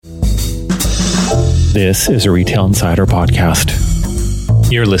This is a Retail Insider podcast.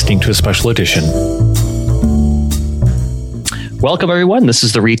 You're listening to a special edition. Welcome, everyone. This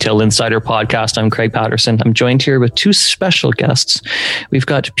is the Retail Insider podcast. I'm Craig Patterson. I'm joined here with two special guests. We've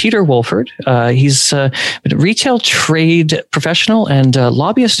got Peter Woolford. He's a retail trade professional and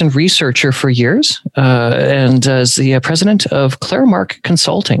lobbyist and researcher for years, and is the president of Clairmark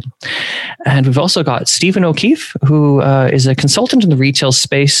Consulting. And we've also got Stephen O'Keefe, who is a consultant in the retail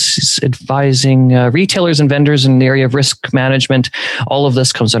space. He's advising retailers and vendors in the area of risk management. All of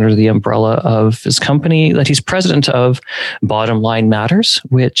this comes under the umbrella of his company that he's president of, Bottom Line Matters,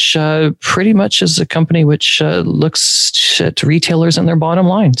 which pretty much is a company which looks at retailers and their bottom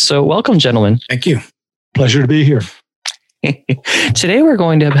line. So welcome, gentlemen. Thank you. Pleasure to be here. Today, we're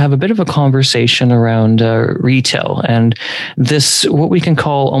going to have a bit of a conversation around retail and this, what we can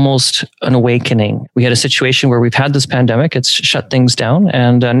call almost an awakening. We had a situation where we've had this pandemic, it's shut things down,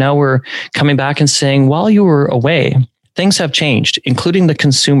 and now we're coming back and saying, while you were away, things have changed, including the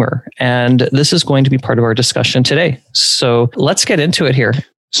consumer. And this is going to be part of our discussion today. So let's get into it here.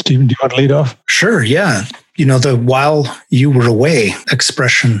 Stephen, do you want to lead off? Sure, yeah. You know, the while you were away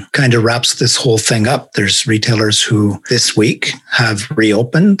expression kind of wraps this whole thing up. There's retailers who this week have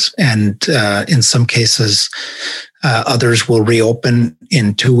reopened, and in some cases, others will reopen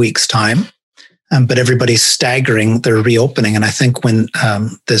in 2 weeks' time. But everybody's staggering their reopening. And I think when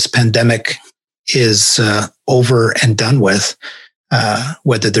this pandemic is over and done with,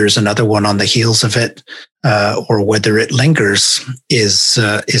 whether there's another one on the heels of it or whether it lingers is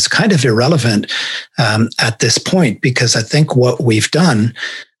kind of irrelevant at this point, because I think what we've done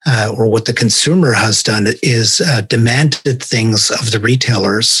or what the consumer has done is demanded things of the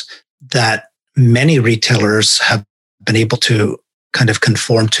retailers that many retailers have been able to kind of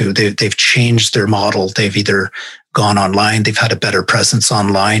conform to. They've changed their model. They've either gone online, they've had a better presence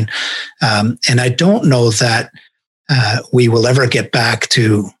online. And I don't know that we will ever get back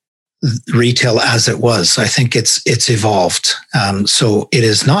to retail as it was. I think it's evolved. So it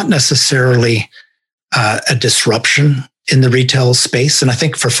is not necessarily a disruption in the retail space. And I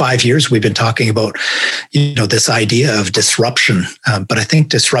think for 5 years, we've been talking about, you know, this idea of disruption. But I think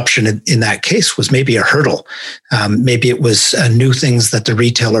disruption in that case was maybe a hurdle. Maybe it was new things that the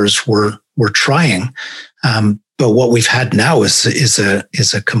retailers were trying. But what we've had now is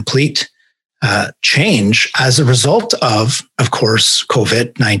a complete change as a result of course,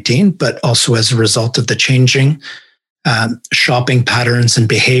 COVID-19, but also as a result of the changing shopping patterns and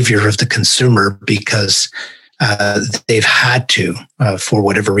behavior of the consumer, because they've had to for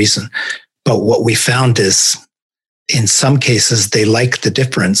whatever reason. But what we found is, in some cases, they like the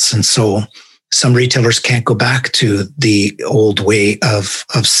difference, and so some retailers can't go back to the old way of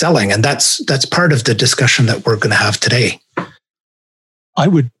selling, and that's part of the discussion that we're going to have today. I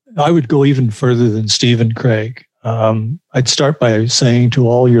would go even further than Stephen, Craig. I'd start by saying to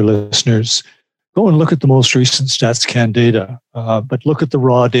all your listeners, go and look at the most recent StatsCan data, but look at the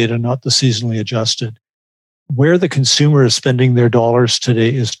raw data, not the seasonally adjusted. Where the consumer is spending their dollars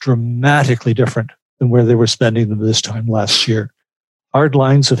today is dramatically different than where they were spending them this time last year. Hard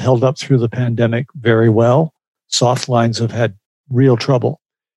lines have held up through the pandemic very well. Soft lines have had real trouble.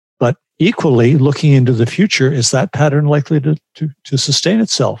 But equally, looking into the future, is that pattern likely to sustain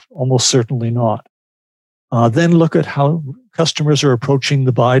itself? Almost certainly not. Then look at how customers are approaching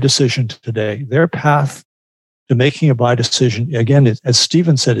the buy decision today. Their path to making a buy decision, again, as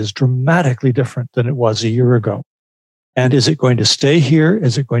Stephen said, is dramatically different than it was a year ago. And is it going to stay here?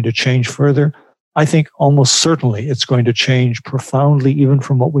 Is it going to change further? I think almost certainly it's going to change profoundly, even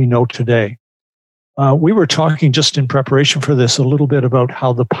from what we know today. We were talking just in preparation for this a little bit about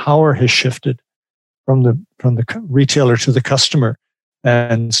how the power has shifted from the retailer to the customer.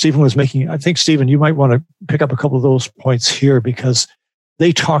 And Stephen was making, I think, Stephen, you might want to pick up a couple of those points here, because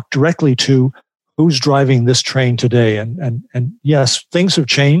they talk directly to who's driving this train today. And yes, things have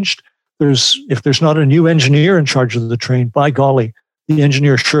changed. If there's not a new engineer in charge of the train, by golly, the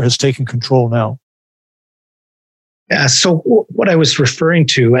engineer sure has taken control now. Yeah, so what I was referring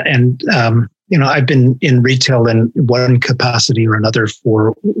to, and you know, I've been in retail in one capacity or another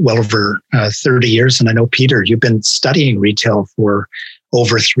for well over 30 years. And I know, Peter, you've been studying retail for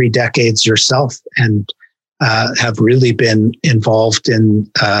over 3 decades yourself, and have really been involved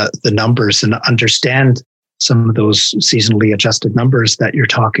in the numbers and understand some of those seasonally adjusted numbers that you're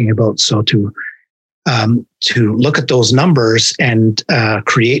talking about. So to look at those numbers and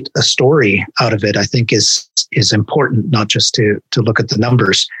create a story out of it, I think is important, not just to look at the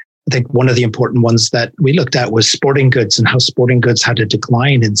numbers. I think one of the important ones that we looked at was sporting goods and how sporting goods had a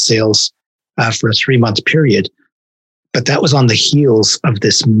decline in sales for a 3-month period. But that was on the heels of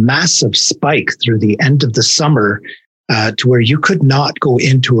this massive spike through the end of the summer to where you could not go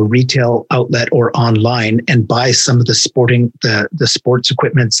into a retail outlet or online and buy some of the sports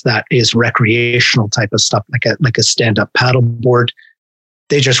equipments that is recreational type of stuff, like a stand-up paddleboard.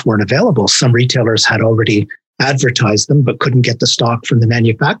 They just weren't available. Some retailers had already advertised them, but couldn't get the stock from the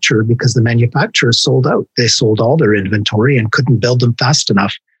manufacturer because the manufacturer sold out. They sold all their inventory and couldn't build them fast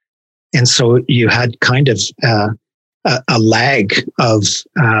enough. And so you had kind of a lag of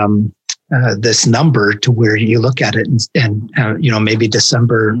this number to where you look at it and maybe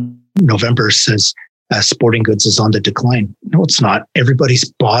December, November says sporting goods is on the decline. No, it's not. Everybody's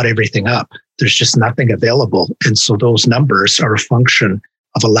bought everything up. There's just nothing available. And so those numbers are a function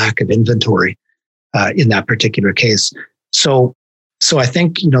of a lack of inventory in that particular case. So I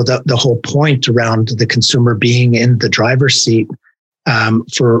think, the whole point around the consumer being in the driver's seat,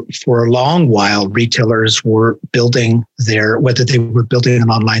 for a long while, retailers were building whether they were building an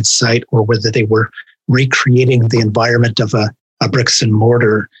online site or whether they were recreating the environment of a bricks and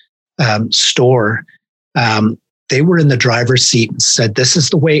mortar store. They were in the driver's seat and said, this is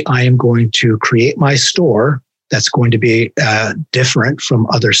the way I am going to create my store that's going to be different from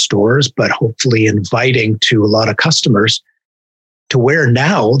other stores, but hopefully inviting to a lot of customers, to where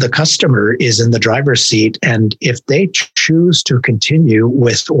now the customer is in the driver's seat. And if they choose to continue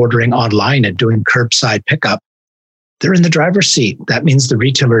with ordering online and doing curbside pickup, they're in the driver's seat. That means the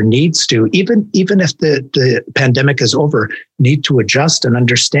retailer needs to, even if the pandemic is over, need to adjust and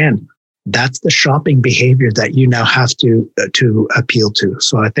understand that's the shopping behavior that you now have to appeal to.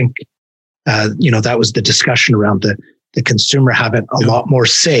 So I think, that was the discussion around the consumer having a lot more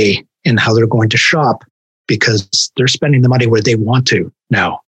say in how they're going to shop, because they're spending the money where they want to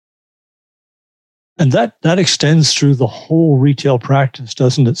now. And that extends through the whole retail practice,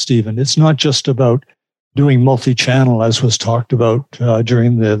 doesn't it, Stephen? It's not just about doing multi-channel, as was talked about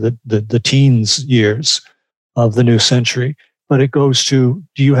during the teens years of the new century, but it goes to,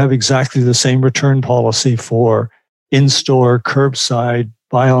 do you have exactly the same return policy for in-store, curbside,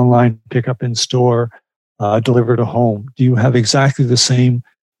 buy online, pick up in store, deliver to home? Do you have exactly the same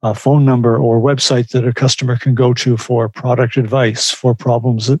phone number or website that a customer can go to for product advice, for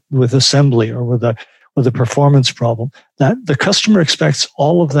problems with assembly or with a performance problem? That the customer expects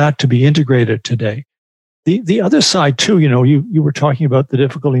all of that to be integrated today. The other side too, you were talking about the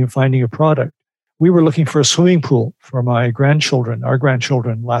difficulty in finding a product. We were looking for a swimming pool for our grandchildren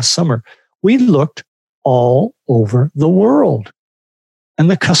last summer. We looked all over the world. And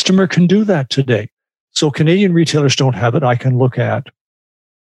the customer can do that today. So Canadian retailers don't have it. I can look at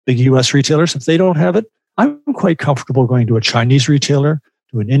big US retailers. If they don't have it, I'm quite comfortable going to a Chinese retailer,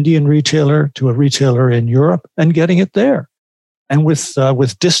 to an Indian retailer, to a retailer in Europe and getting it there. And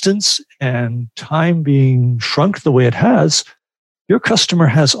with distance and time being shrunk the way it has, your customer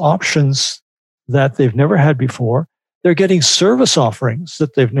has options that they've never had before. They're getting service offerings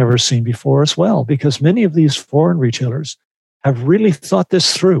that they've never seen before as well, because many of these foreign retailers have really thought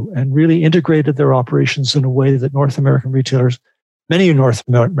this through and really integrated their operations in a way that many North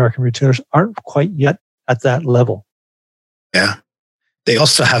American retailers aren't quite yet at that level. Yeah. They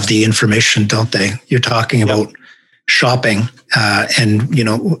also have the information, don't they? You're talking about shopping.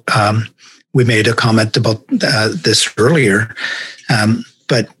 We made a comment about this earlier,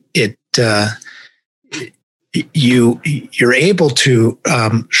 but you're able to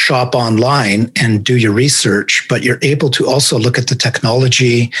shop online and do your research, but you're able to also look at the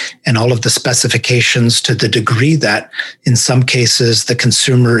technology and all of the specifications to the degree that in some cases the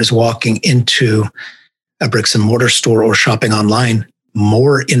consumer is walking into a bricks and mortar store or shopping online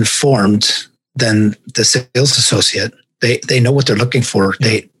more informed than the sales associate. They know what they're looking for.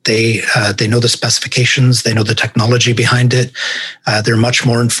 They know the specifications. They know the technology behind it. They're much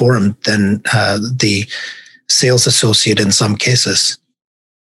more informed than the sales associate in some cases.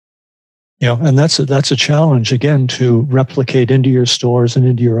 And that's a challenge again to replicate into your stores and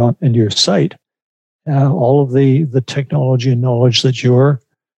into your site all of the technology and knowledge that your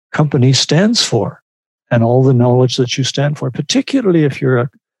company stands for, and all the knowledge that you stand for. Particularly if you're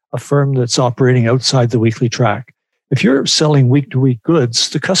a firm that's operating outside the weekly track. If you're selling week-to-week goods,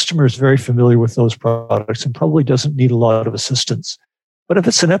 the customer is very familiar with those products and probably doesn't need a lot of assistance. But if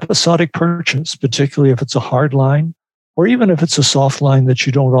it's an episodic purchase, particularly if it's a hard line, or even if it's a soft line that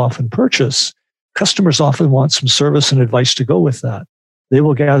you don't often purchase, customers often want some service and advice to go with that. They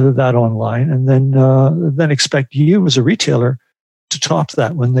will gather that online and then expect you as a retailer to top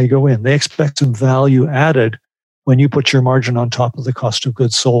that when they go in. They expect some value added when you put your margin on top of the cost of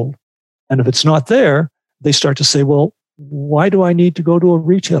goods sold. And if it's not there, they start to say, well, why do I need to go to a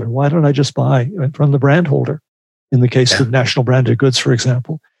retailer? Why don't I just buy from the brand holder? in the case of national branded goods, for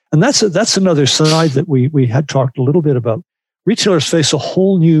example. And that's another side that we had talked a little bit about. Retailers face a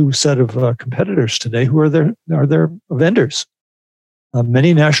whole new set of competitors today who are their vendors.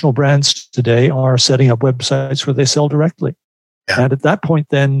 Many national brands today are setting up websites where they sell directly. Yeah. And at that point,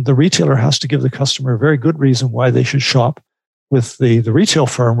 then the retailer has to give the customer a very good reason why they should shop with the retail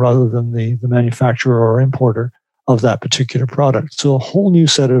firm rather than the manufacturer or importer of that particular product. So a whole new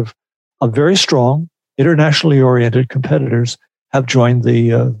set of very strong, internationally oriented competitors have joined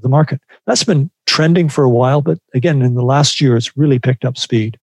the market. That's been trending for a while, but again, in the last year, it's really picked up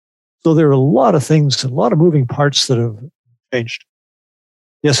speed. So there are a lot of things, a lot of moving parts that have changed.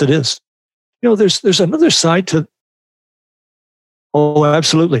 Yes, it is. There's another side to. Oh,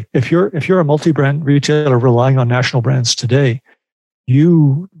 absolutely. If you're a multi-brand retailer relying on national brands today,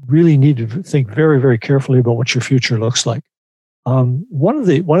 you really need to think very, very carefully about what your future looks like. One of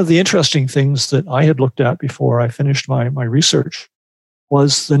the interesting things that I had looked at before I finished my research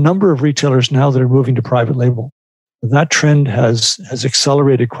was the number of retailers now that are moving to private label. That trend has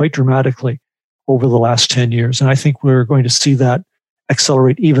accelerated quite dramatically over the last 10 years, and I think we're going to see that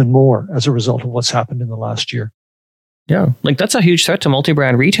accelerate even more as a result of what's happened in the last year. Yeah, that's a huge threat to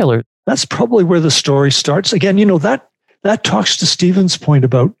multi-brand retailers. That's probably where the story starts. Again, that talks to Stephen's point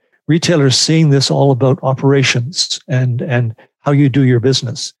about retailers seeing this all about operations and how you do your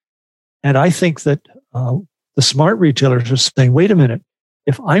business. And I think that the smart retailers are saying, wait a minute,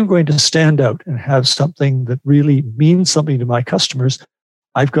 if I'm going to stand out and have something that really means something to my customers,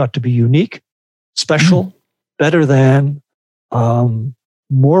 I've got to be unique, special, better than,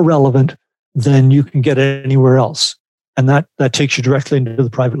 more relevant than you can get anywhere else. And that takes you directly into the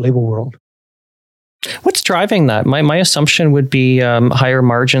private label world. What's driving that? My assumption would be higher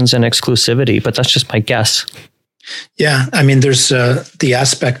margins and exclusivity, but that's just my guess. Yeah, I mean, there's the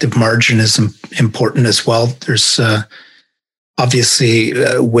aspect of margin is important as well. There's obviously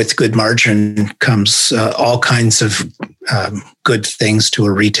with good margin comes all kinds of good things to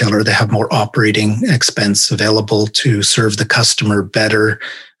a retailer. They have more operating expense available to serve the customer better,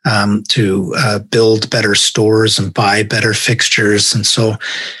 to build better stores and buy better fixtures. And so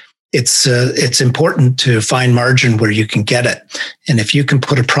it's important to find margin where you can get it. And if you can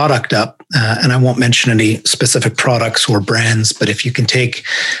put a product up, and I won't mention any specific products or brands, but if you can take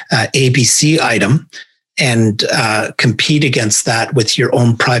ABC item and compete against that with your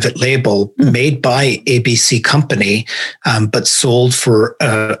own private label made by ABC company, but sold for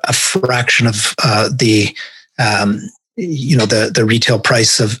a fraction of the retail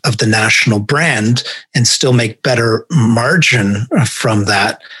price of the national brand, and still make better margin from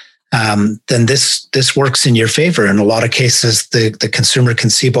that, then this works in your favor. In a lot of cases, the consumer can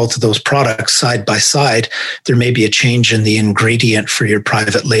see both of those products side by side. There may be a change in the ingredient for your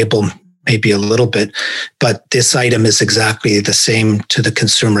private label, maybe a little bit, but this item is exactly the same to the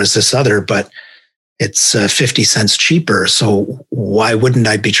consumer as this other, but it's 50 cents cheaper. So why wouldn't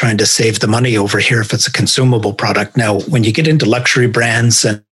I be trying to save the money over here if it's a consumable product? Now, when you get into luxury brands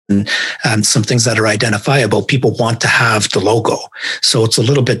and some things that are identifiable, people want to have the logo. So it's a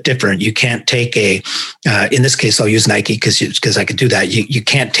little bit different. You can't take in this case, I'll use Nike because I can do that. You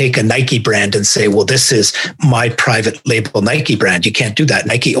can't take a Nike brand and say, well, this is my private label Nike brand. You can't do that.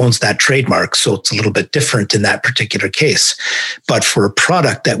 Nike owns that trademark. So it's a little bit different in that particular case. But for a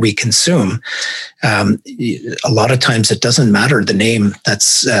product that we consume, a lot of times it doesn't matter the name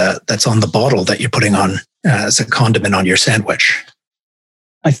that's on the bottle that you're putting on as a condiment on your sandwich.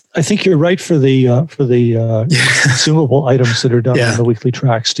 I think you're right for the consumable items that are done on the weekly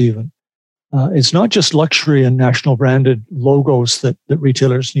track, Stephen. It's not just luxury and national branded logos that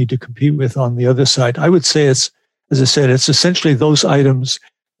retailers need to compete with on the other side. I would say it's essentially those items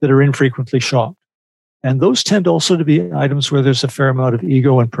that are infrequently shopped. And those tend also to be items where there's a fair amount of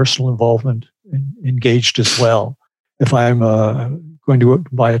ego and personal involvement engaged as well. If I'm going to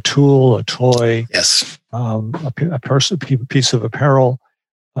buy a tool, a toy, a piece of apparel,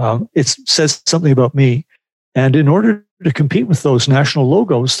 it says something about me. And in order to compete with those national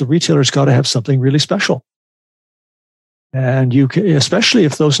logos, the retailer's got to have something really special. And you can, especially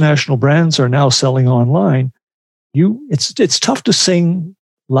if those national brands are now selling online, it's tough to sing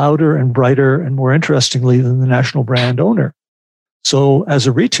louder and brighter and more interestingly than the national brand owner. So as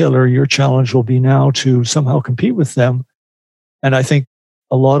a retailer, your challenge will be now to somehow compete with them. And I think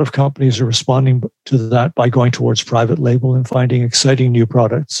a lot of companies are responding to that by going towards private label and finding exciting new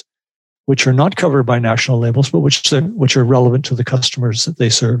products, which are not covered by national labels, but which are relevant to the customers that they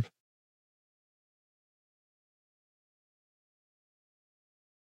serve.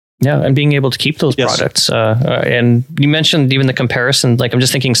 Yeah, and being able to keep those products. And you mentioned even the comparison, like I'm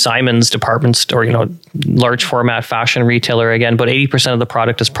just thinking Simon's department store, large format fashion retailer, again, but 80% of the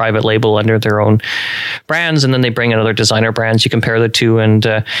product is private label under their own brands. And then they bring in other designer brands. You compare the two and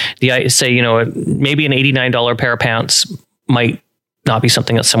maybe an $89 pair of pants might not be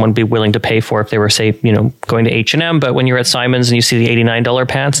something that someone would be willing to pay for if they were, say, going to H&M. But when you're at Simon's and you see the $89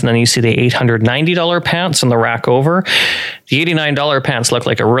 pants and then you see the $890 pants on the rack over, the $89 pants look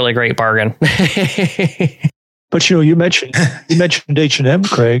like a really great bargain. But you mentioned H&M,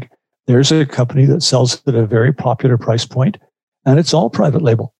 Craig. There's a company that sells at a very popular price point, and it's all private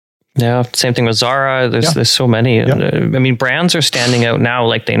label. Yeah, same thing with Zara. There's so many. Yeah. Brands are standing out now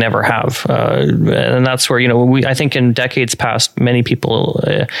like they never have, and that's where I think in decades past, many people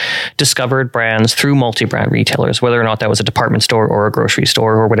discovered brands through multi-brand retailers, whether or not that was a department store or a grocery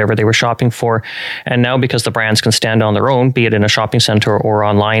store or whatever they were shopping for. And now, because the brands can stand on their own, be it in a shopping center or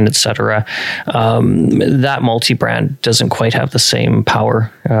online, etc., that multi-brand doesn't quite have the same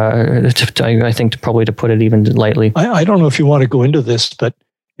power. I think to put it even lightly. I don't know if you want to go into this, but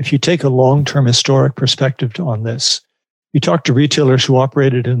if you take a long-term historic perspective on this, you talk to retailers who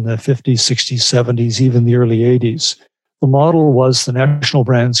operated in the 50s, 60s, 70s, even the early 80s. The model was the national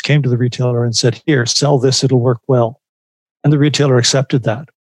brands came to the retailer and said, here, sell this, it'll work well. And the retailer accepted that.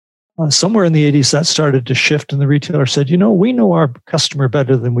 Somewhere in the 80s, that started to shift, and the retailer said, we know our customer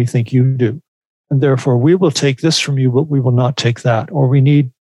better than we think you do. And therefore, we will take this from you, but we will not take that. Or we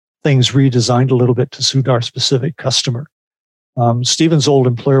need things redesigned a little bit to suit our specific customer. Stephen's old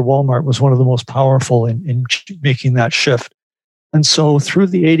employer, Walmart, was one of the most powerful in making that shift. And so through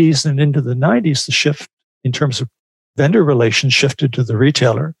the 80s and into the 90s, the shift in terms of vendor relations shifted to the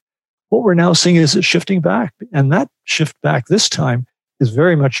retailer. What we're now seeing is it shifting back. And that shift back this time is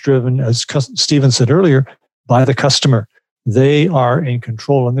very much driven, as Stephen said earlier, by the customer. They are in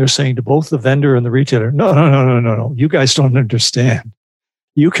control, and they're saying to both the vendor and the retailer, no. You guys don't understand.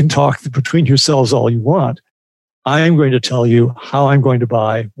 You can talk between yourselves all you want. I am going to tell you how I'm going to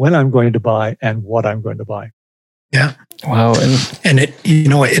buy, when I'm going to buy, and what I'm going to buy. Yeah. Wow. And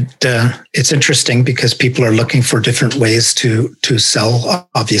it's interesting because people are looking for different ways to sell,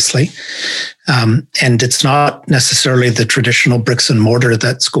 obviously. And it's not necessarily the traditional bricks and mortar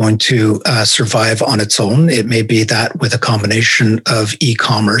that's going to survive on its own. It may be that with a combination of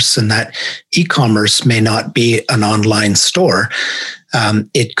e-commerce, and that e-commerce may not be an online store.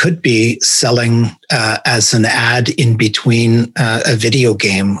 It could be selling as an ad in between a video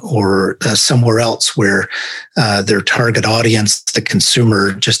game or somewhere else where their target audience, the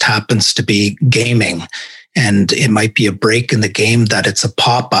consumer, just happens to be gaming. And it might be a break in the game that it's a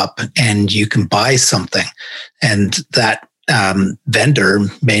pop-up and you can buy something. And that vendor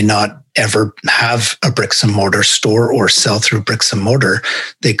may not ever have a bricks and mortar store or sell through bricks and mortar.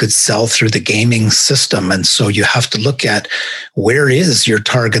 They could sell through the gaming system. And so you have to look at where is your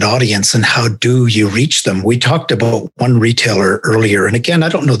target audience and how do you reach them? We talked about one retailer earlier. And again, I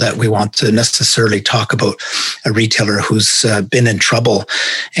don't know that we want to necessarily talk about a retailer who's been in trouble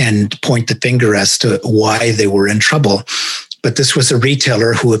and point the finger as to why they were in trouble. But this was a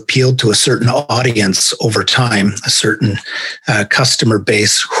retailer who appealed to a certain audience over time, a certain customer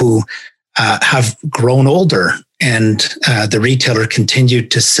base who have grown older. And the retailer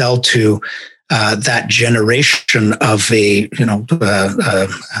continued to sell to that generation of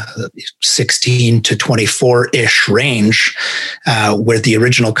 16 to 24-ish range, where the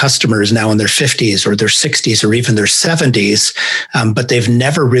original customer is now in their 50s or their 60s or even their 70s, but they've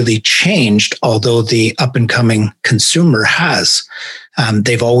never really changed, although the up-and-coming consumer has.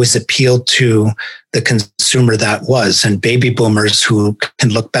 They've always appealed to the consumer that was, and baby boomers who can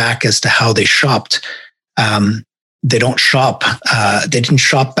look back as to how they shopped. They don't shop. They didn't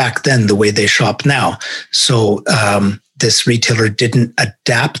shop back then the way they shop now. So this retailer didn't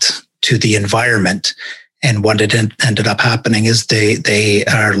adapt to the environment. And what ended up happening is they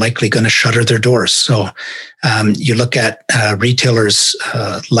are likely going to shutter their doors. So you look at retailers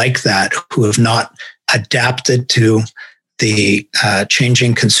like that who have not adapted to the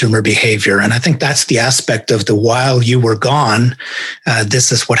changing consumer behavior. And I think that's the aspect of the while you were gone,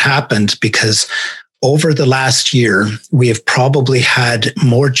 this is what happened, because over the last year, we have probably had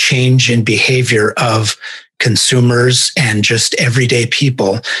more change in behavior of consumers and just everyday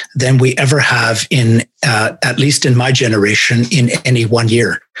people than we ever have in, at least in my generation, in any 1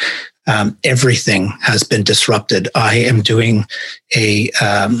 year. Everything has been disrupted. I am doing a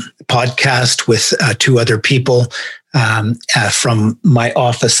podcast with two other people from my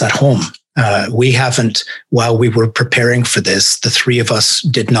office at home. We haven't, while we were preparing for this, the three of us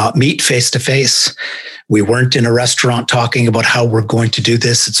did not meet face to face. We weren't in a restaurant talking about how we're going to do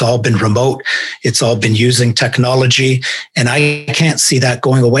this. It's all been remote. It's all been using technology. And I can't see that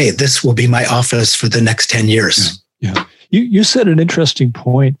going away. This will be my office for the next 10 years. Yeah. You said an interesting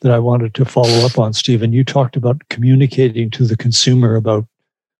point that I wanted to follow up on, Stephen. You talked about communicating to the consumer about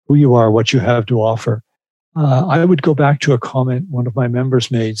who you are, what you have to offer. I would go back to a comment one of my members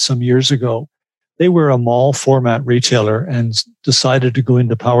made some years ago. They were a mall format retailer and decided to go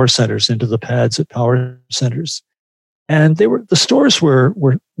into power centers, into the pads at power centers. And the stores were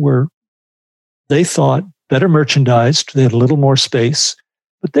they thought better merchandised. They had a little more space,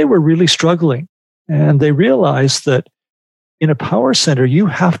 but they were really struggling. And they realized that in a power center, you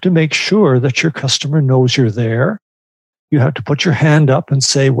have to make sure that your customer knows you're there. You have to put your hand up and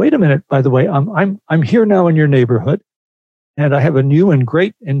say, wait a minute, by the way, I'm here now in your neighborhood, and I have a new and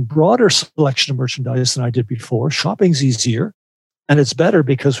great and broader selection of merchandise than I did before. Shopping's easier, and it's better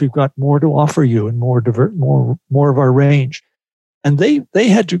because we've got more to offer you and more of our range. And they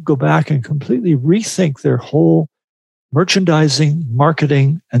had to go back and completely rethink their whole merchandising,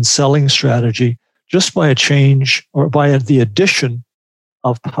 marketing, and selling strategy just by a change or by the addition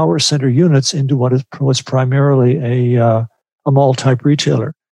of power center units into what was primarily a mall type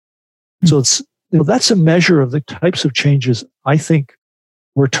retailer. So that's a measure of the types of changes I think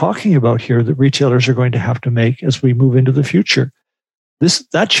we're talking about here that retailers are going to have to make as we move into the future.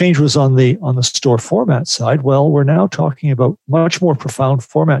 That change was on the store format side. Well, we're now talking about much more profound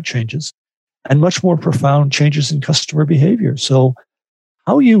format changes and much more profound changes in customer behavior. So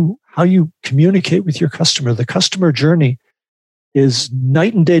how you communicate with your customer, the customer journey is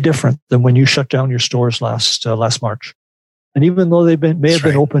night and day different than when you shut down your stores last March. And even though they may have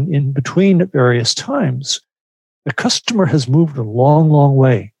been open in between at various times, the customer has moved a long, long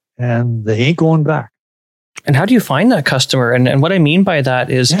way, and they ain't going back. And how do you find that customer? And what I mean by that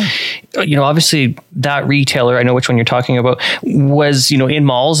is, obviously that retailer, I know which one you're talking about, was, in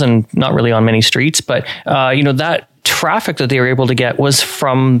malls and not really on many streets, but, that traffic that they were able to get was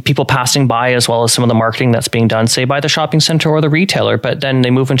from people passing by, as well as some of the marketing that's being done, say, by the shopping center or the retailer. But then they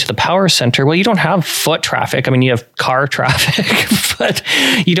move into the power center. Well, you don't have foot traffic. I mean, you have car traffic, but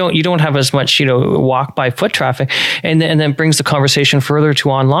you don't have as much, walk by foot traffic. And then brings the conversation further to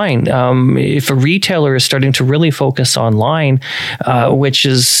online. If a retailer is starting to really focus online, which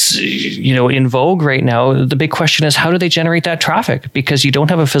is, in vogue right now, the big question is, how do they generate that traffic? Because you don't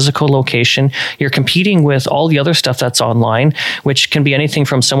have a physical location. You're competing with all the other stuff that's online, which can be anything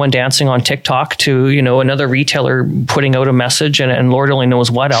from someone dancing on TikTok to, another retailer putting out a message and Lord only knows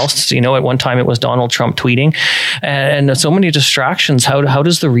what else. At one time it was Donald Trump tweeting, and so many distractions. How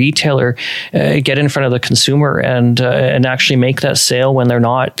does the retailer get in front of the consumer and actually make that sale when they're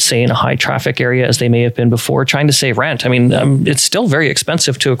not, say, in a high traffic area as they may have been before, trying to save rent? I mean, it's still very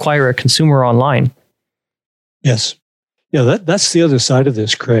expensive to acquire a consumer online. Yes. Yeah, that's the other side of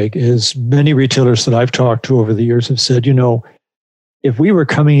this, Craig, is many retailers that I've talked to over the years have said, if we were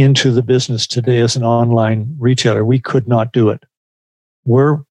coming into the business today as an online retailer, we could not do it.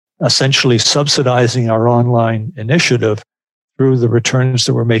 We're essentially subsidizing our online initiative through the returns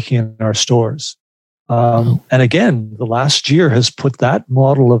that we're making in our stores. And again, the last year has put that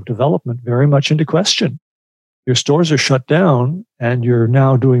model of development very much into question. Your stores are shut down and you're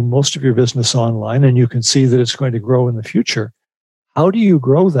now doing most of your business online, and you can see that it's going to grow in the future. How do you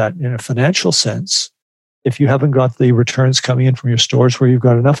grow that in a financial sense if you haven't got the returns coming in from your stores where you've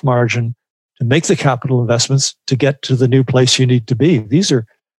got enough margin to make the capital investments to get to the new place you need to be?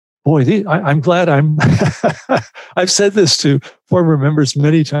 I'm glad I've said this to former members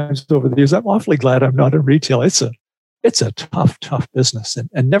many times over the years. I'm awfully glad I'm not in retail. It's a tough business,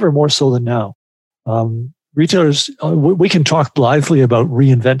 and never more so than now. Retailers, we can talk blithely about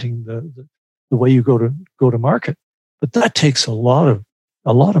reinventing the way you go to market, but that takes a lot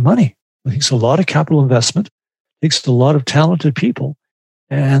of money. It takes a lot of capital investment. It takes a lot of talented people,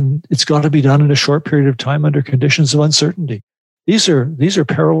 and it's got to be done in a short period of time under conditions of uncertainty. These are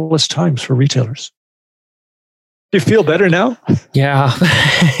perilous times for retailers. Do you feel better now? Yeah.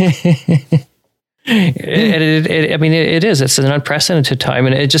 It is. It's an unprecedented time,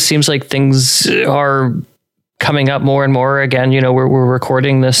 and it just seems like things are coming up more and more. Again, we're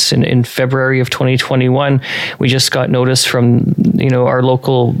recording this in February of 2021. We just got notice from, our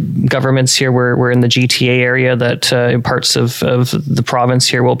local governments here. We're in the GTA area that parts of the province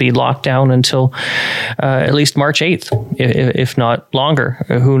here will be locked down until at least March 8th, if not longer.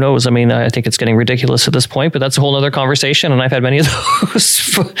 Who knows? I mean, I think it's getting ridiculous at this point, but that's a whole other conversation. And I've had many of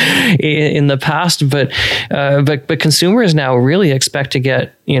those in the past, but consumers now really expect to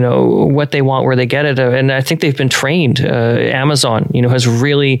get, what they want, where they get it. And I think they've been trained. Amazon, has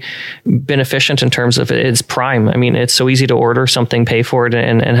really been efficient in terms of its Prime. I mean, it's so easy to order something, pay for it,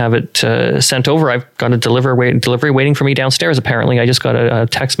 and have it sent over. I've got a delivery waiting for me downstairs. Apparently, I just got a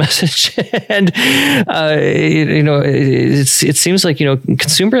text message, and it seems like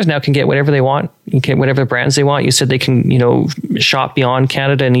consumers now can get whatever they want, get whatever brands they want. You said they can shop beyond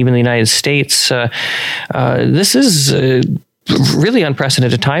Canada and even the United States. This is really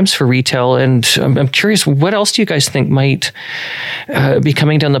unprecedented times for retail. And I'm curious, what else do you guys think might be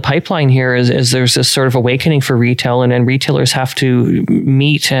coming down the pipeline here as there's this sort of awakening for retail and retailers have to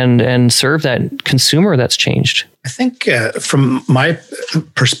meet and serve that consumer that's changed? I think from my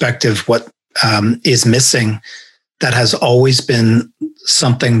perspective, what is missing that has always been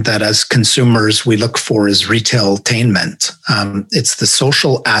something that as consumers we look for is retailtainment. It's the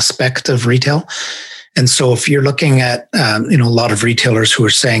social aspect of retail. And so if you're looking at, a lot of retailers who are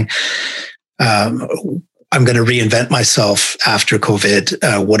saying, I'm going to reinvent myself after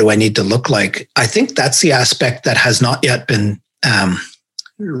COVID. What do I need to look like? I think that's the aspect that has not yet been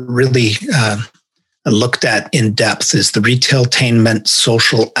really looked at in depth, is the retailtainment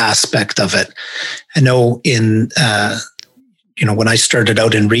social aspect of it. I know when I started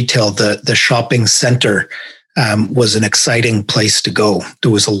out in retail, the shopping center was an exciting place to go.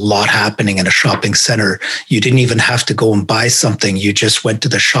 There was a lot happening in a shopping center. You didn't even have to go and buy something. You just went to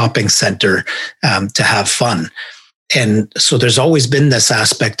the shopping center to have fun. And so there's always been this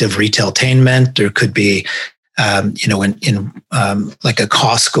aspect of retailtainment. There could be, in like a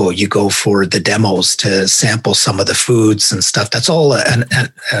Costco, you go for the demos to sample some of the foods and stuff. That's all an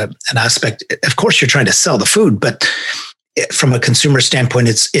aspect. Of course, you're trying to sell the food, but from a consumer standpoint,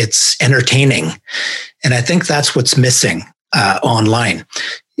 it's entertaining. And I think that's what's missing online.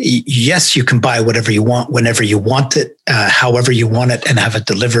 Yes, you can buy whatever you want, whenever you want it, however you want it, and have it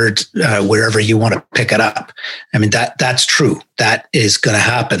delivered wherever you want to pick it up. I mean, that's true. That is going to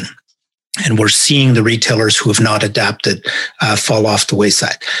happen. And we're seeing the retailers who have not adapted fall off the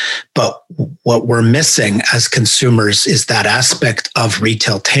wayside. But what we're missing as consumers is that aspect of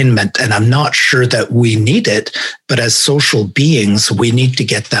retailtainment. And I'm not sure that we need it, but as social beings, we need to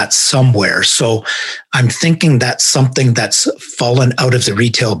get that somewhere. So I'm thinking that's something that's fallen out of the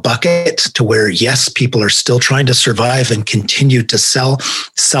retail bucket to where, yes, people are still trying to survive and continue to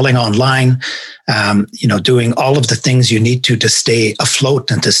selling online, doing all of the things you need to stay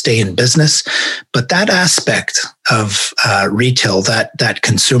afloat and to stay in business. But that aspect of retail, that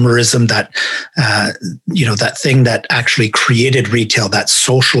consumerism, that thing that actually created retail, that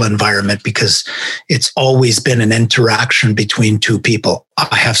social environment, because it's always been an interaction between two people.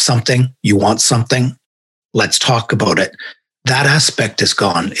 I have something, you want something, let's talk about it. That aspect is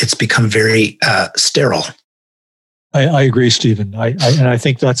gone. It's become very sterile. I agree, Stephen. And I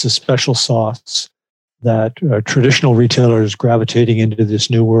think that's a special sauce that traditional retailers gravitating into this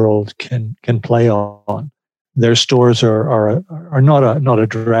new world can play on. Their stores are not a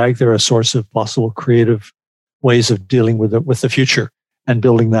drag. They're a source of possible creative ways of dealing with the future and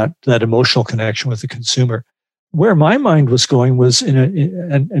building that emotional connection with the consumer. Where my mind was going was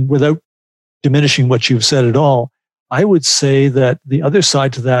and without diminishing what you've said at all, I would say that the other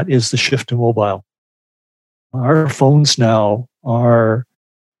side to that is the shift to mobile. Our phones now are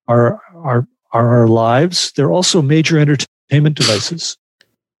our lives. They're also major entertainment devices.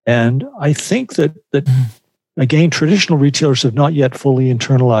 And I think that again, traditional retailers have not yet fully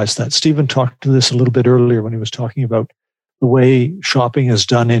internalized that. Stephen talked to this a little bit earlier when he was talking about the way shopping is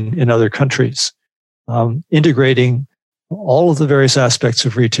done in other countries, integrating all of the various aspects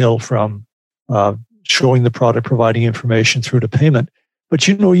of retail from showing the product, providing information through to payment. But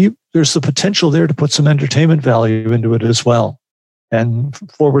there's the potential there to put some entertainment value into it as well. And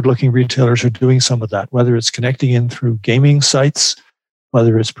forward-looking retailers are doing some of that, whether it's connecting in through gaming sites,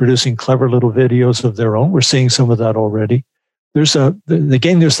 whether it's producing clever little videos of their own. We're seeing some of that already. There's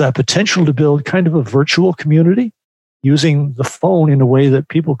that potential to build kind of a virtual community using the phone in a way that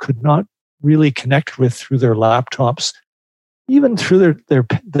people could not really connect with through their laptops, even through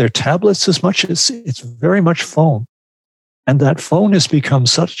their tablets as much as it's very much phone. And that phone has become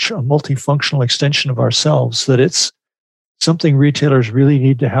such a multifunctional extension of ourselves that it's something retailers really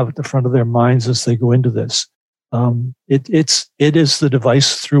need to have at the front of their minds as they go into this. It is the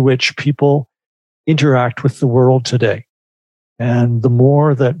device through which people interact with the world today. And the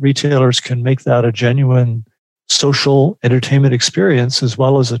more that retailers can make that a genuine social entertainment experience as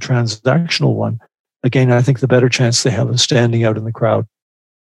well as a transactional one, again, I think the better chance they have of standing out in the crowd.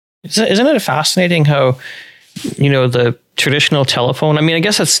 Isn't it fascinating how, the traditional telephone, I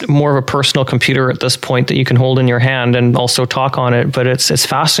guess it's more of a personal computer at this point that you can hold in your hand and also talk on it. But it's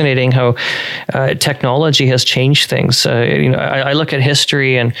fascinating how technology has changed things. I look at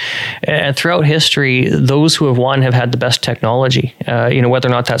history and throughout history, those who have won have had the best technology, whether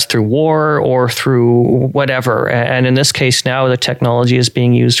or not that's through war or through whatever. And in this case now, the technology is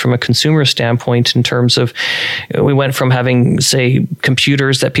being used from a consumer standpoint in terms of we went from having, say,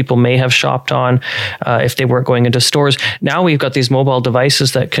 computers that people may have shopped on if they weren't going into stores. Now we've got these mobile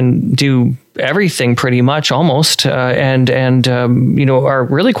devices that can do everything pretty much almost, and are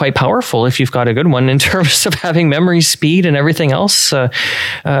really quite powerful if you've got a good one in terms of having memory speed and everything else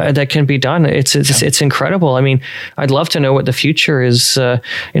that can be done. It's incredible. I'd love to know what the future is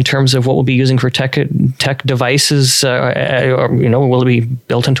in terms of what we'll be using for tech devices, or will it be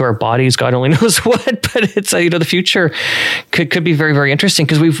built into our bodies? God only knows what. But it's the future could be very, very interesting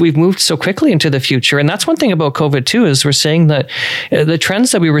because we've moved so quickly into the future. And that's one thing about COVID too, is we're saying that the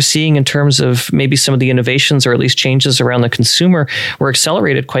trends that we were seeing in terms of maybe some of the innovations or at least changes around the consumer were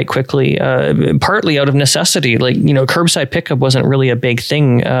accelerated quite quickly, partly out of necessity. Like, curbside pickup wasn't really a big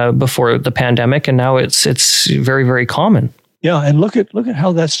thing before the pandemic, and now it's very, very common. Yeah, and look at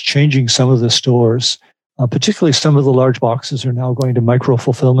how that's changing some of the stores. Particularly some of the large boxes are now going to micro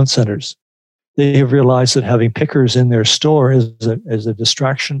fulfillment centers. They have realized that having pickers in their store is a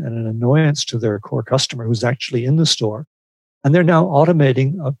distraction and an annoyance to their core customer who's actually in the store. And they're now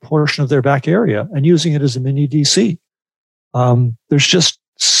automating a portion of their back area and using it as a mini DC. There's just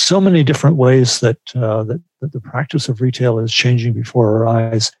so many different ways that the practice of retail is changing before our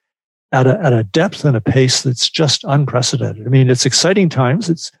eyes at a depth and a pace that's just unprecedented. It's exciting times.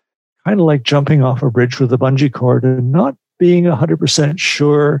 It's kind of like jumping off a bridge with a bungee cord and not being 100%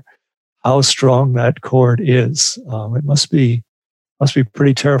 sure how strong that cord is. It must be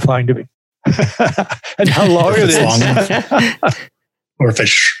pretty terrifying to be. And how long it is. or if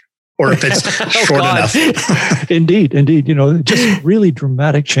it's short enough. Indeed. Just really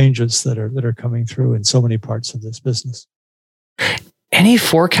dramatic changes that are coming through in so many parts of this business. Any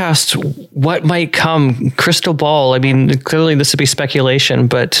forecasts what might come? Crystal ball. Clearly this would be speculation,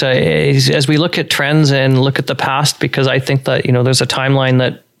 but as we look at trends and look at the past, because I think that, there's a timeline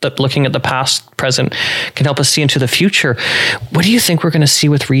that looking at the past, present can help us see into the future. What do you think we're going to see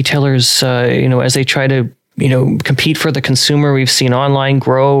with retailers, as they try to, compete for the consumer? We've seen online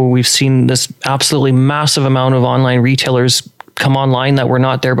grow. We've seen this absolutely massive amount of online retailers come online that were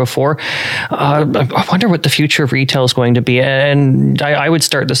not there before. I wonder what the future of retail is going to be. And I would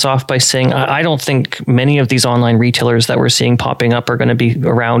start this off by saying, I don't think many of these online retailers that we're seeing popping up are going to be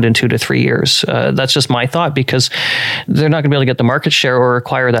around in 2 to 3 years. That's just my thought, because they're not going to be able to get the market share or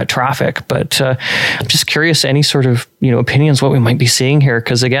acquire that traffic. But I'm just curious, any sort of, opinions, what we might be seeing here?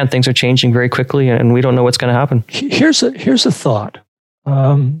 Because again, things are changing very quickly and we don't know what's going to happen. Here's a thought.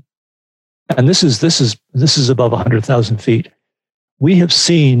 And this is above 100,000 feet. We have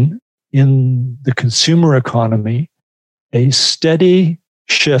seen in the consumer economy a steady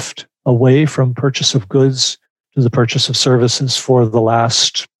shift away from purchase of goods to the purchase of services for the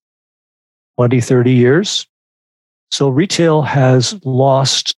last 20, 30 years. So retail has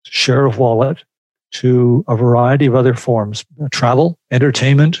lost share of wallet to a variety of other forms: travel,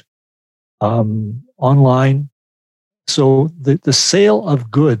 entertainment, online. So the sale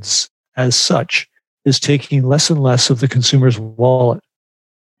of goods as such is taking less and less of the consumer's wallet.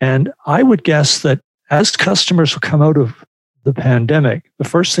 And I would guess that as customers come out of the pandemic, the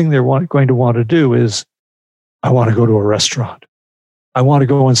first thing they're going to want to do is, I want to go to a restaurant. I want to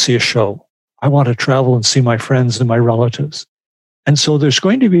go and see a show. I want to travel and see my friends and my relatives. And so there's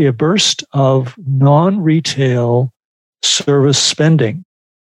going to be a burst of non-retail service spending.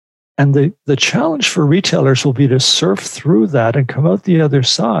 And the challenge for retailers will be to surf through that and come out the other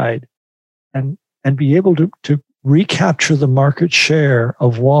side and be able to recapture the market share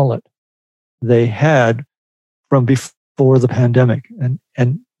of wallet they had from before the pandemic.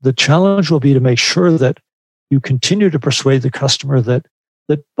 And the challenge will be to make sure that you continue to persuade the customer that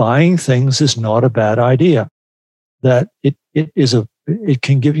buying things is not a bad idea, that it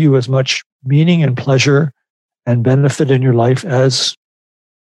can give you as much meaning and pleasure and benefit in your life as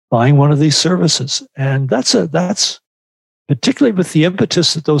buying one of these services. And that's particularly with the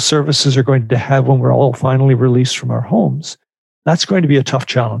impetus that those services are going to have when we're all finally released from our homes. That's going to be a tough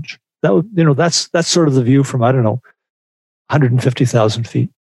challenge. that's sort of the view from, I don't know, 150,000 feet.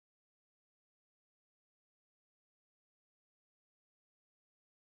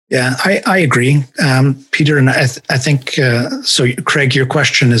 Yeah, I agree, Peter, and I think so. Craig, your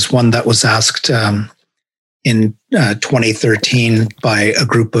question is one that was asked in 2013 by a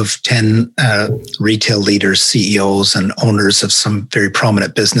group of 10 retail leaders, CEOs, and owners of some very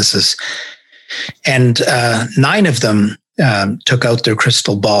prominent businesses, and 9 of them took out their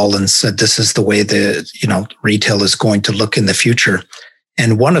crystal ball and said, "This is the way retail is going to look in the future."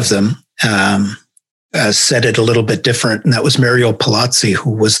 And one of them said it a little bit different, and that was Mario Palazzi,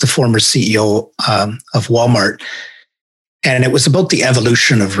 who was the former CEO of Walmart. And it was about the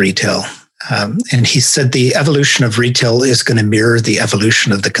evolution of retail. And he said the evolution of retail is going to mirror the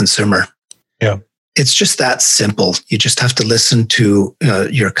evolution of the consumer. Yeah, it's just that simple. You just have to listen to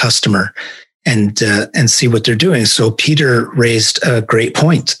your customer and see what they're doing. So Peter raised a great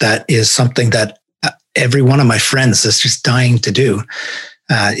point. That is something that every one of my friends is just dying to do,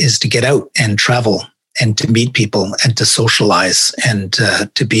 is to get out and travel and to meet people and to socialize and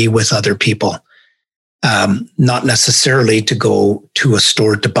to be with other people. Not necessarily to go to a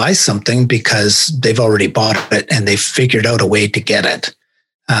store to buy something because they've already bought it and they've figured out a way to get it.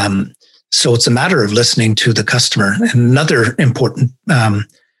 So it's a matter of listening to the customer. And another important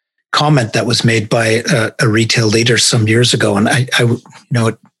comment that was made by a retail leader some years ago, and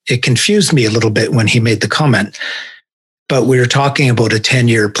it confused me a little bit when he made the comment, but we were talking about a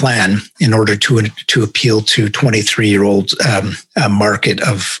 10-year plan in order to appeal to 23-year-old market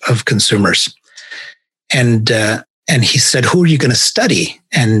of consumers. And he said, "Who are you going to study?"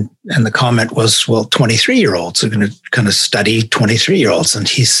 And the comment was, "Well, 23-year-olds are going to kind of study 23-year-olds." And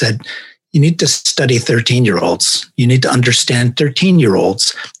he said, "You need to study 13-year-olds. You need to understand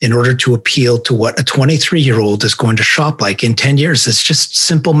 13-year-olds in order to appeal to what a 23-year-old is going to shop like in 10 years. It's just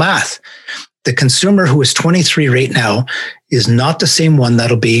simple math. The consumer who is 23 right now is not the same one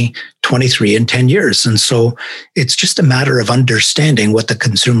that'll be 23 in 10 years. And so it's just a matter of understanding what the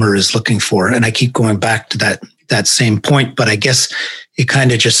consumer is looking for." And I keep going back to that same point, but I guess it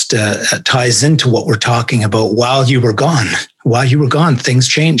kind of just ties into what we're talking about. While you were gone, things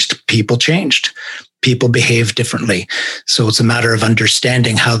changed. People changed. People behave differently. So it's a matter of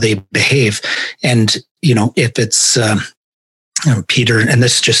understanding how they behave. And, if it's, Peter, and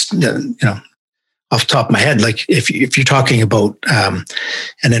this just, off the top of my head, like if you're talking about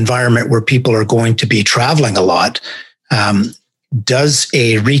an environment where people are going to be traveling a lot, does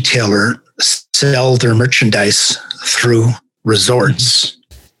a retailer sell their merchandise through resorts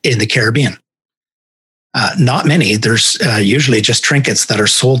in the Caribbean? Not many. There's usually just trinkets that are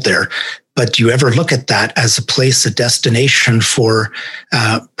sold there. But do you ever look at that as a place, a destination for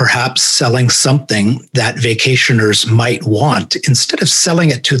perhaps selling something that vacationers might want, instead of selling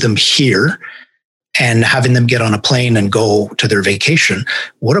it to them here and having them get on a plane and go to their vacation?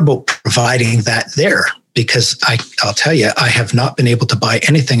 What about providing that there? Because I'll tell you, I have not been able to buy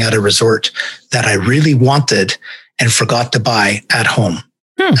anything at a resort that I really wanted and forgot to buy at home.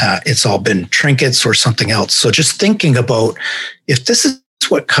 It's all been trinkets or something else. So just thinking about, if this is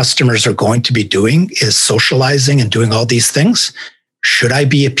what customers are going to be doing, is socializing and doing all these things, should I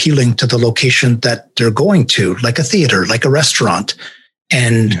be appealing to the location that they're going to, like a theater, like a restaurant,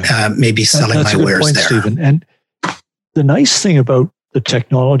 and maybe selling my wares point, there? Stephen. And the nice thing about the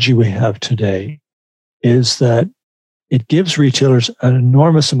technology we have today is that it gives retailers an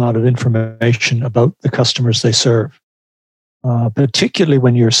enormous amount of information about the customers they serve. Particularly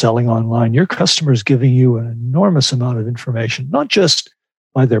when you're selling online, your customer is giving you an enormous amount of information, not just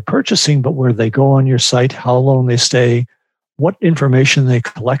by their purchasing, but where they go on your site, how long they stay, what information they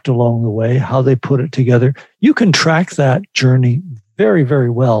collect along the way, how they put it together. You can track that journey very, very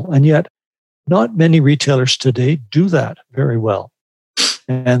well. And yet, not many retailers today do that very well.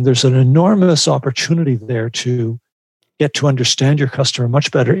 And there's an enormous opportunity there to get to understand your customer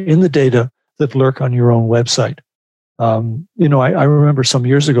much better in the data that lurk on your own website. I remember some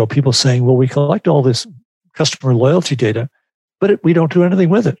years ago, people saying, well, we collect all this customer loyalty data, but we don't do anything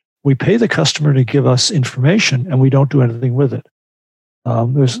with it. We pay the customer to give us information and we don't do anything with it.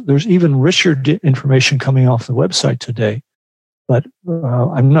 There's even richer information coming off the website today, but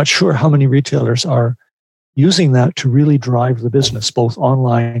I'm not sure how many retailers are using that to really drive the business, both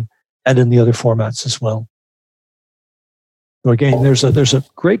online and in the other formats as well. So again, there's a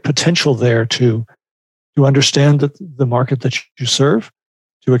great potential there to understand the market that you serve,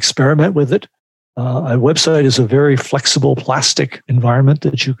 to experiment with it. A website is a very flexible plastic environment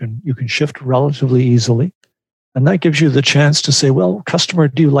that you can shift relatively easily. And that gives you the chance to say, well, customer,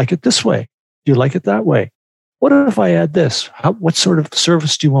 do you like it this way? Do you like it that way? what if I add this? What sort of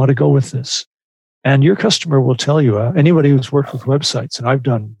service do you want to go with this? And your customer will tell you, anybody who's worked with websites, and I've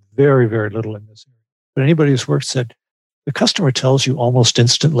done very, very little in this area, but anybody who's worked said, the customer tells you almost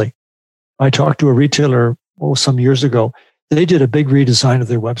instantly. I talked to a retailer, some years ago. They did a big redesign of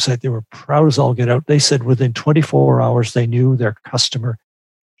their website. They were proud as all get out. They said within 24 hours, they knew their customer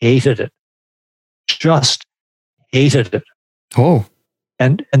hated it. Just hated it. Oh.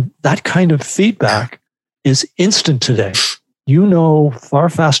 And that kind of feedback is instant today. You know far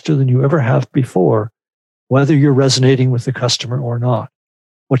faster than you ever have before whether you're resonating with the customer or not.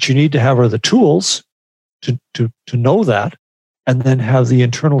 What you need to have are the tools to know that, and then have the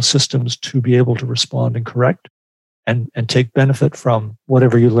internal systems to be able to respond and correct and take benefit from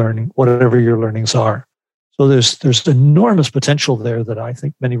whatever your learnings are. So there's enormous potential there that I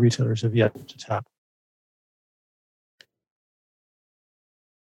think many retailers have yet to tap.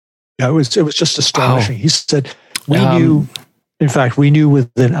 Yeah, it was just astonishing. Wow. He said we knew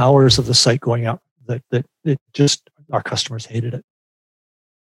within hours of the site going up that it just, our customers hated it.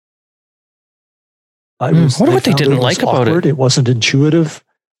 What they didn't like about it? It wasn't intuitive.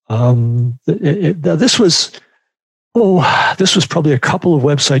 This was probably a couple of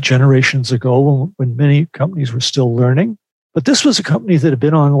website generations ago when many companies were still learning. But this was a company that had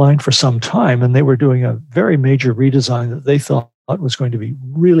been online for some time, and they were doing a very major redesign that they thought was going to be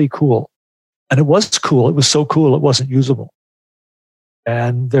really cool. And it was cool. It was so cool it wasn't usable.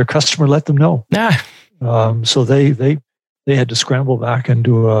 And their customer let them know. So they had to scramble back and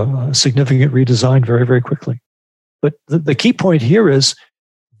do a significant redesign very, very quickly. But the key point here is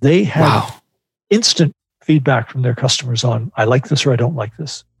they had instant feedback from their customers on, I like this or I don't like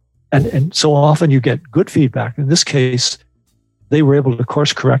this. And so often you get good feedback. In this case, they were able to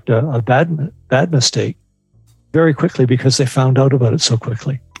course correct a bad mistake very quickly because they found out about it so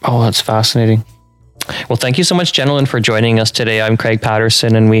quickly. Oh, that's fascinating. Well, thank you so much, gentlemen, for joining us today. I'm Craig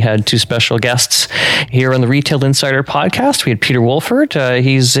Patterson, and we had two special guests here on the Retail Insider podcast. We had Peter Woolford.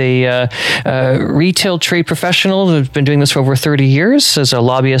 He's a retail trade professional who's been doing this for over 30 years as a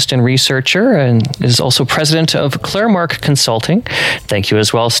lobbyist and researcher, and is also president of Clairmark Consulting. Thank you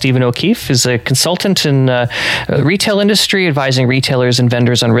as well. Stephen O'Keefe is a consultant in retail industry, advising retailers and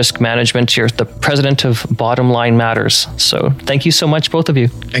vendors on risk management. You're the president of Bottom Line Matters. So thank you so much, both of you.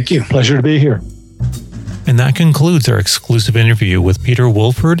 Thank you. Pleasure to be here. And that concludes our exclusive interview with Peter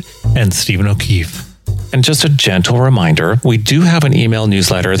Woolford and Stephen O'Keefe. And just a gentle reminder, we do have an email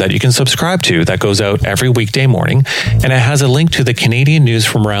newsletter that you can subscribe to that goes out every weekday morning, and it has a link to the Canadian news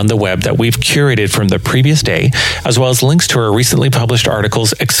from around the web that we've curated from the previous day, as well as links to our recently published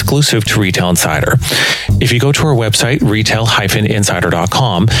articles exclusive to Retail Insider. If you go to our website,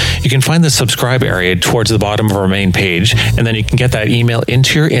 retail-insider.com, you can find the subscribe area towards the bottom of our main page, and then you can get that email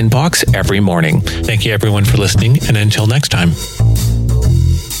into your inbox every morning. Thank you everyone for listening, and until next time.